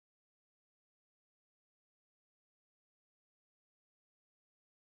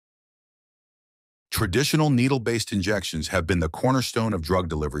Traditional needle-based injections have been the cornerstone of drug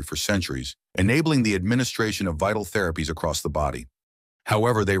delivery for centuries, enabling the administration of vital therapies across the body.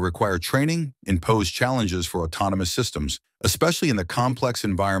 However, they require training and pose challenges for autonomous systems, especially in the complex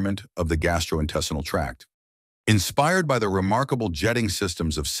environment of the gastrointestinal tract. Inspired by the remarkable jetting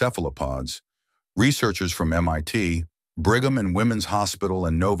systems of cephalopods, researchers from MIT, Brigham and Women's Hospital,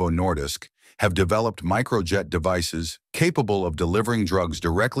 and Novo Nordisk have developed microjet devices capable of delivering drugs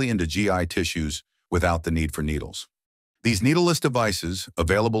directly into GI tissues without the need for needles. These needleless devices,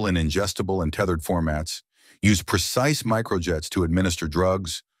 available in ingestible and tethered formats, use precise microjets to administer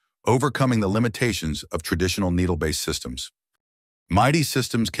drugs, overcoming the limitations of traditional needle-based systems. Mighty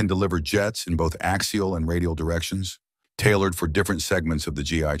systems can deliver jets in both axial and radial directions, tailored for different segments of the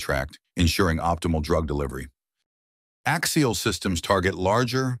GI tract, ensuring optimal drug delivery. Axial systems target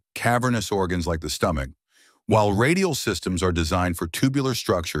larger, cavernous organs like the stomach, while radial systems are designed for tubular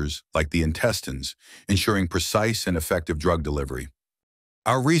structures like the intestines, ensuring precise and effective drug delivery.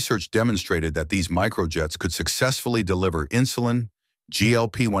 Our research demonstrated that these microjets could successfully deliver insulin,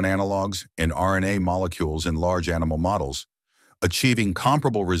 GLP-1 analogs, and RNA molecules in large animal models, achieving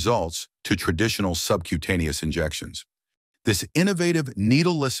comparable results to traditional subcutaneous injections. This innovative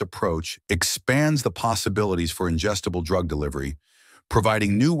needleless approach expands the possibilities for ingestible drug delivery,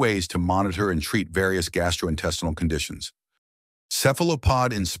 providing new ways to monitor and treat various gastrointestinal conditions.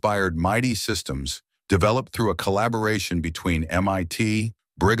 Cephalopod-inspired mighty systems, developed through a collaboration between MIT,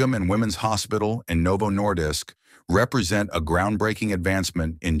 Brigham and Women's Hospital, and Novo Nordisk, represent a groundbreaking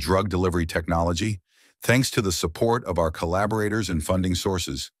advancement in drug delivery technology, thanks to the support of our collaborators and funding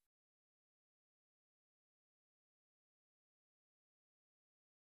sources.